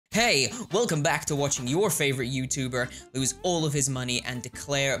Hey, welcome back to watching your favorite YouTuber lose all of his money and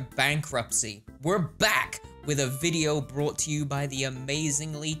declare bankruptcy. We're back with a video brought to you by the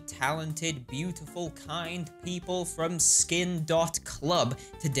amazingly talented, beautiful, kind people from Skin.Club.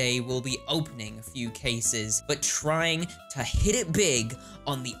 Today we'll be opening a few cases, but trying to hit it big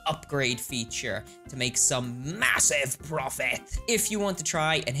on the upgrade feature to make some massive profit. If you want to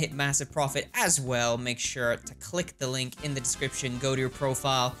try and hit massive profit as well, make sure to click the link in the description, go to your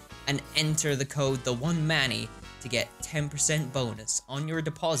profile, and enter the code Theonemanny to get 10% bonus on your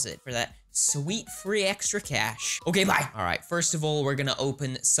deposit for that sweet free extra cash. Okay, bye. All right, first of all, we're gonna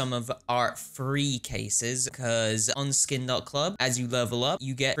open some of our free cases because on Skin.Club, as you level up,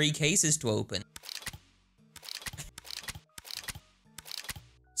 you get free cases to open.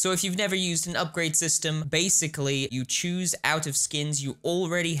 So if you've never used an upgrade system, basically you choose out of skins you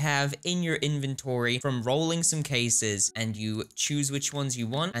already have in your inventory from rolling some cases, and you choose which ones you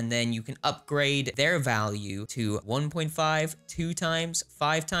want, and then you can upgrade their value to 1.5, 2 times,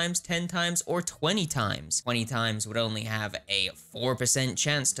 5 times, 10 times, or 20 times. 20 times would only have a 4%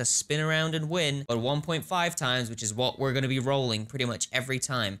 chance to spin around and win, but 1.5 times, which is what we're gonna be rolling pretty much every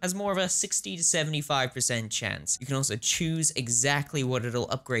time, has more of a 60 to 75% chance. You can also choose exactly what it'll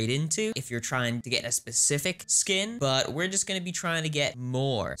upgrade into if you're trying to get a specific skin, but we're just going to be trying to get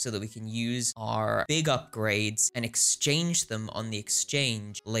more so that we can use our big upgrades and exchange them on the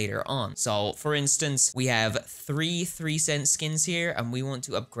exchange later on. So for instance, we have 3 3-cent skins here and we want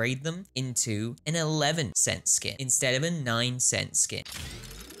to upgrade them into an 11-cent skin instead of a 9-cent skin.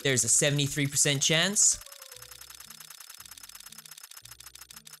 There's a 73% chance.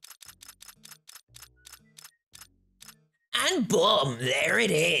 And boom, there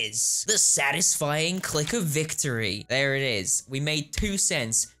it is. The satisfying click of victory. There it is. We made 2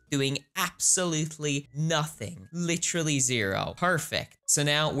 cents doing absolutely nothing. Literally zero. Perfect. So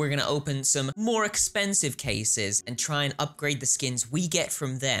now we're gonna open some more expensive cases and try and upgrade the skins we get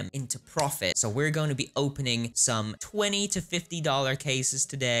from them into profit. So we're going to be opening some $20 to $50 cases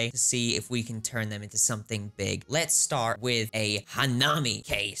today to see if we can turn them into something big. Let's start with a Hanami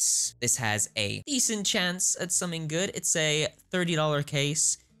case. This has a decent chance at something good. It's a $30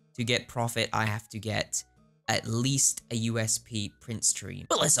 case. To get profit, I have to get at least a USP print stream.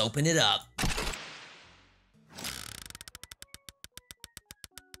 But let's open it up.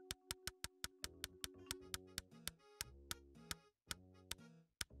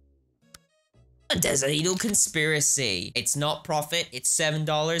 A Desert Eagle Conspiracy. It's not profit, it's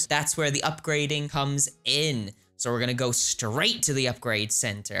 $7. That's where the upgrading comes in. So we're gonna go straight to the upgrade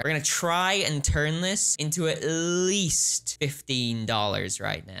center. We're gonna try and turn this into at least $15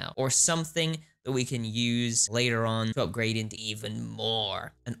 right now, or something that we can use later on to upgrade into even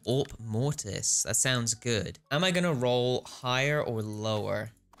more. An Orp Mortis, that sounds good. Am I gonna roll higher or lower?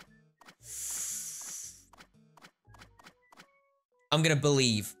 I'm gonna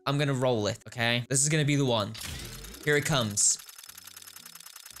believe. I'm gonna roll it, okay? This is gonna be the one. Here it comes.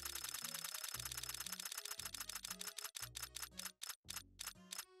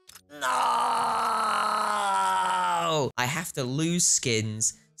 No! I have to lose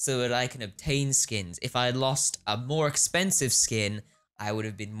skins so that I can obtain skins. If I had lost a more expensive skin, I would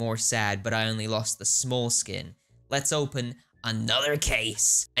have been more sad, but I only lost the small skin. Let's open another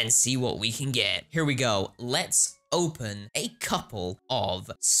case and see what we can get. Here we go. Let's open a couple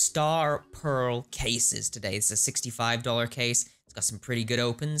of Star Pearl cases today. It's a $65 case. It's got some pretty good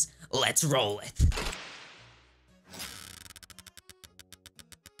opens. Let's roll it.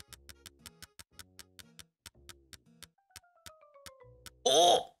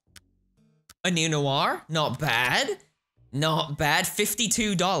 Oh! A Neo Noir? Not bad. Not bad.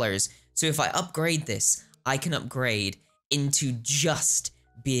 $52. So if I upgrade this, I can upgrade into just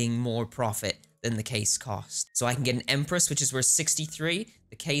being more profit than the case cost. So I can get an Empress, which is worth $63.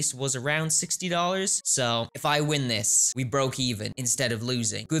 The case was around $60. So if I win this, we broke even instead of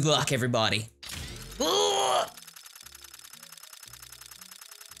losing. Good luck, everybody.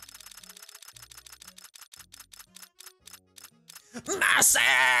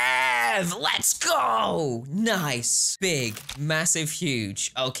 Massive! Let's go! Nice. Big. Massive.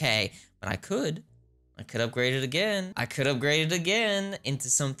 Huge. Okay. But I could upgrade it again. I could upgrade it again into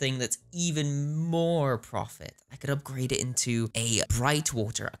something that's even more profit. I could upgrade it into a Bright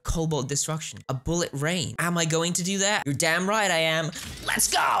Water, a Cobalt Destruction, a Bullet Rain. Am I going to do that? You're damn right I am.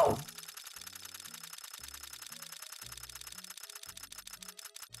 Let's go!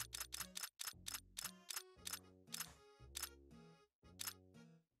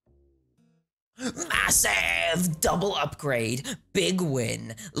 Massive double upgrade, big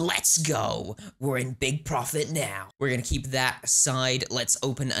win. Let's go. We're in big profit now. We're gonna keep that aside. Let's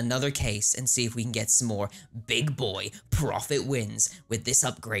open another case and see if we can get some more big boy profit wins with this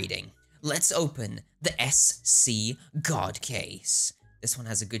upgrading. Let's open the SC God case. This one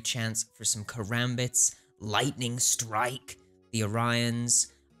has a good chance for some Karambits, Lightning Strike, the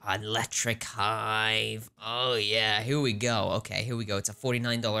Orions, Electric Hive. Oh yeah, here we go. Okay, here we go. It's a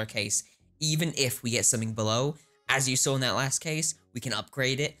 $49 case. Even if we get something below, as you saw in that last case, we can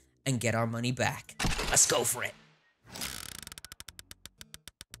upgrade it and get our money back. Let's go for it.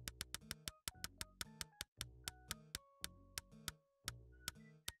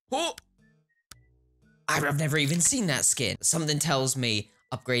 Oh! I've never even seen that skin. Something tells me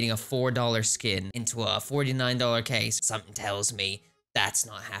upgrading a $4 skin into a $49 case, something tells me that's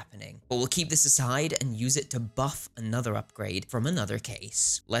not happening. But we'll keep this aside and use it to buff another upgrade from another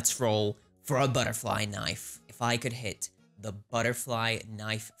case. Let's roll for a butterfly knife. If I could hit the butterfly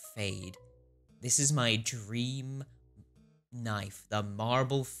knife fade. This is my dream knife, the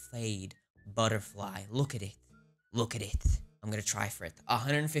marble fade butterfly. Look at it. Look at it. I'm gonna try for it.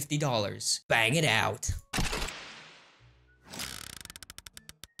 $150. Bang it out.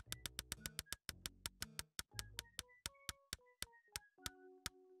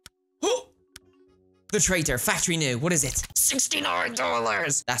 The traitor, factory new, what is it?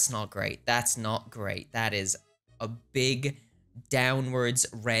 $69! That's not great, that's not great. That is a big downwards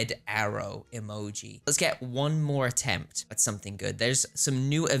red arrow emoji. Let's get one more attempt at something good. There's some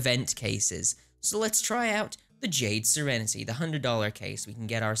new event cases. So let's try out the Jade Serenity, the $100 case. We can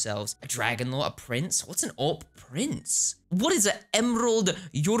get ourselves a Dragon Lord, a Prince. What's an AWP Prince? What is an Emerald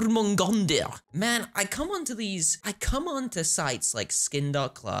Jormungandr? Man, I come onto sites like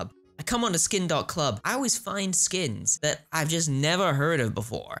Skin.club. I come onto Skin.club. I always find skins that I've just never heard of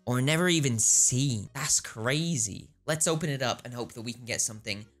before or never even seen. That's crazy. Let's open it up and hope that we can get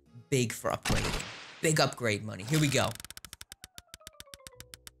something big for upgrading. Big upgrade money. Here we go.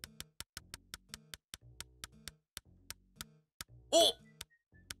 Oh!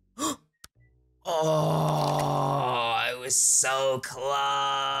 Oh, it was so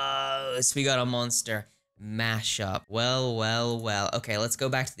close. We got a monster mashup. Well, well, well. Okay, let's go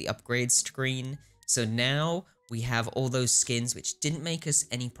back to the upgrade screen. So now we have all those skins which didn't make us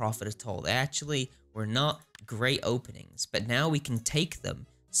any profit at all. They actually were not great openings, but now we can take them,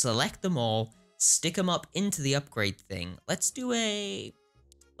 select them all, stick them up into the upgrade thing. Let's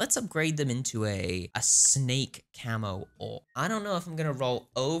upgrade them into a snake camo AWP. I don't know if I'm gonna roll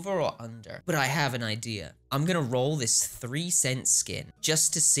over or under, but I have an idea. I'm gonna roll this 3-cent skin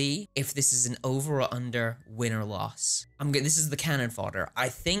just to see if this is an over or under win or loss. This is the cannon fodder. I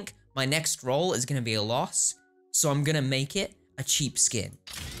think my next roll is gonna be a loss, so I'm gonna make it a cheap skin.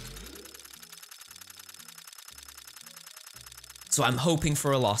 So I'm hoping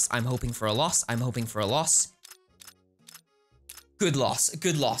for a loss. I'm hoping for a loss. I'm hoping for a loss. Good loss,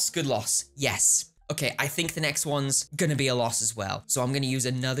 good loss, good loss. Yes. Okay, I think the next one's gonna be a loss as well. So I'm gonna use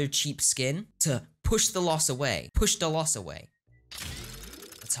another cheap skin to push the loss away. Push the loss away.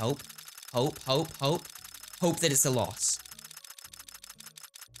 Let's hope. Hope, hope, hope. Hope that it's a loss.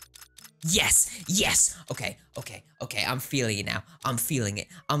 Yes, yes. Okay, okay, okay. I'm feeling it now. I'm feeling it.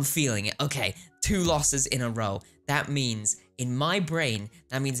 I'm feeling it. Okay, 2 losses in a row. That means, in my brain,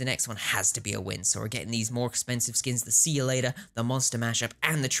 that means the next one has to be a win. So we're getting these more expensive skins, the See You Later, the Monster Mashup,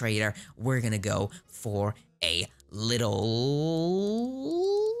 and the Trader. We're gonna go for a little...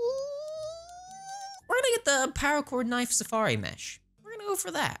 We're gonna get the Paracord Knife Safari Mesh. We're gonna go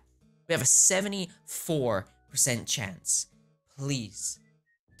for that. We have a 74% chance. Please,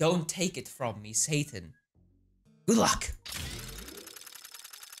 don't take it from me, Satan. Good luck.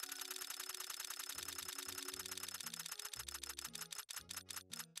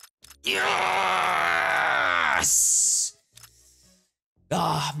 Yes!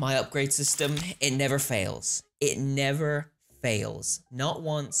 Ah, my upgrade system, it never fails. It never fails. Not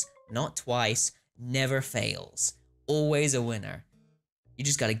once, not twice, never fails. Always a winner. You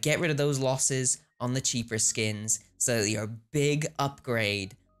just gotta get rid of those losses on the cheaper skins so that your big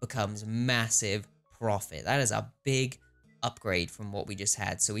upgrade becomes massive profit. That is a big upgrade from what we just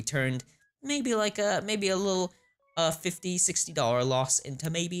had. So we turned maybe a little $50, $60 loss into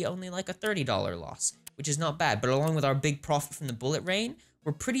maybe only like a $30 loss, which is not bad. But along with our big profit from the bullet rain,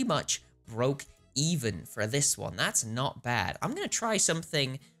 we're pretty much broke even for this one. That's not bad. I'm gonna try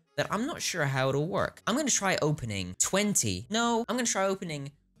something that I'm not sure how it'll work. I'm gonna try opening 30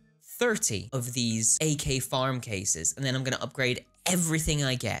 of these AK farm cases, and then I'm gonna upgrade everything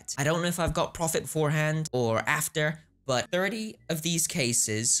I get. I don't know if I've got profit beforehand or after, but 30 of these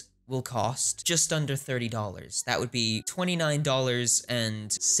cases will cost just under $30. That would be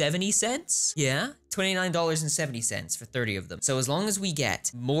 $29.70. Yeah, $29.70 for 30 of them. So as long as we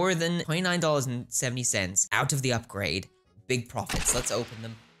get more than $29.70 out of the upgrade, big profits. Let's open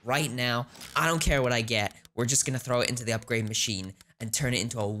them right now. I don't care what I get. We're just gonna throw it into the upgrade machine and turn it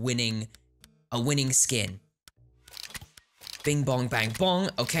into a winning skin. Bing bong bang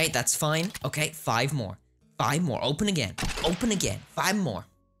bong. Okay, that's fine. Okay, 5 more. 5 more. Open again. Open again. 5 more.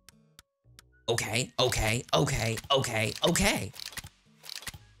 Okay, okay, okay, okay, okay.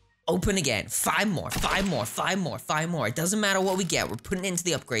 Open again. 5 more. 5 more. 5 more. 5 more. It doesn't matter what we get. We're putting it into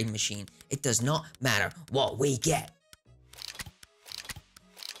the upgrade machine. It does not matter what we get.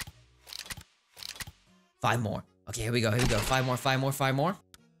 5 more. Okay, here we go. Here we go. 5 more. 5 more. 5 more.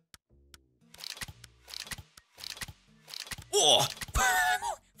 Oh! 5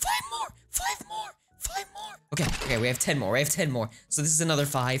 more! 5 more! 5 more! 5 more! Okay, okay, we have 10 more. We have 10 more. So this is another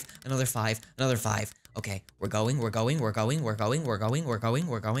 5, another 5, another 5. Okay, we're going, we're going, we're going, we're going, we're going, we're going,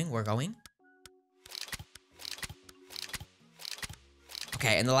 we're going, we're going.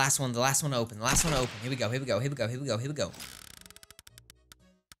 Okay, and the last one open, the last one open. Here we go, here we go, here we go, here we go, here we go.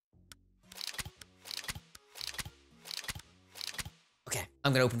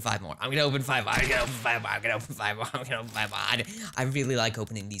 I'm gonna open 5 more. I'm gonna open 5 more. I'm gonna open 5 more. I'm gonna open 5 more. I'm gonna open 5 more. I really like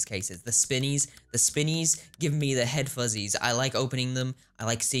opening these cases. The spinnies give me the head fuzzies. I like opening them. I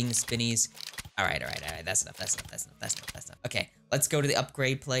like seeing the spinnies. All right. That's enough. Okay, let's go to the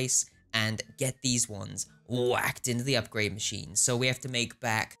upgrade place and get these ones whacked into the upgrade machine. So we have to make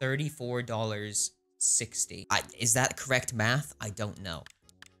back $34.60. Is that correct math? I don't know.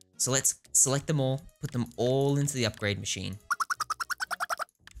 So let's select them all, put them all into the upgrade machine.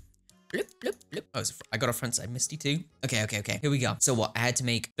 Blip, blip, blip. Oh, I got a front side Misty too. Okay. Here we go. So what? I had to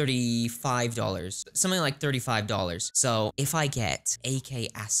make $35. Something like $35. So if I get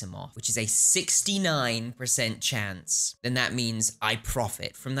AK Asimov, which is a 69% chance, then that means I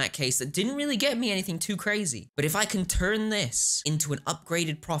profit from that case that didn't really get me anything too crazy. But if I can turn this into an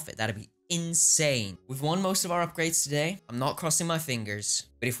upgraded profit, that'd be insane. We've won most of our upgrades today. I'm not crossing my fingers.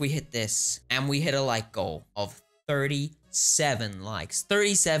 But if we hit this and we hit a like goal of 37 likes,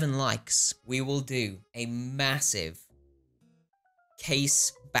 we will do a massive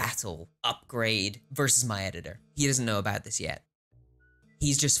case battle upgrade versus my editor. He doesn't know about this yet.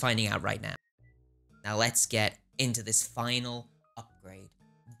 He's just finding out right now. Now let's get into this final upgrade.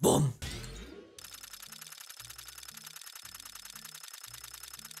 Boom!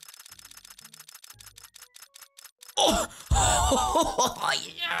 Oh,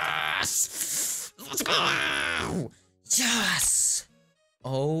 yes! Let's go! Yes!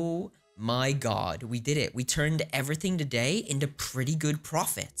 Oh my god, we did it. We turned everything today into pretty good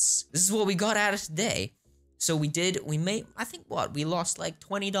profits. This is what we got out of today. So we made, I think what? We lost like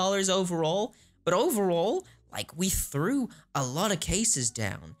 $20 overall. But overall, like we threw a lot of cases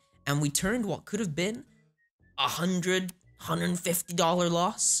down and we turned what could have been $150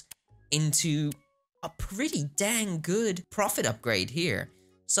 loss into a pretty dang good profit upgrade here.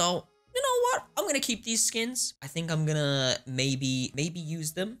 So, you know what? I'm gonna keep these skins. I think I'm gonna maybe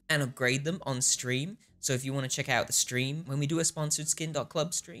use them and upgrade them on stream. So if you want to check out the stream, when we do a sponsored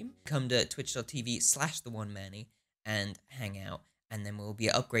skin.club stream, come to twitch.tv/Theonemanny and hang out. And then we'll be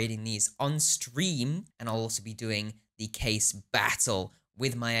upgrading these on stream. And I'll also be doing the case battle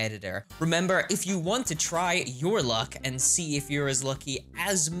with my editor. Remember, if you want to try your luck and see if you're as lucky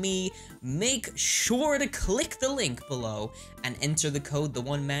as me, make sure to click the link below and enter the code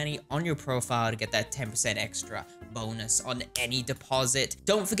Theonemanny on your profile to get that 10% extra bonus on any deposit.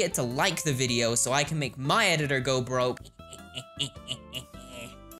 Don't forget to like the video so I can make my editor go broke.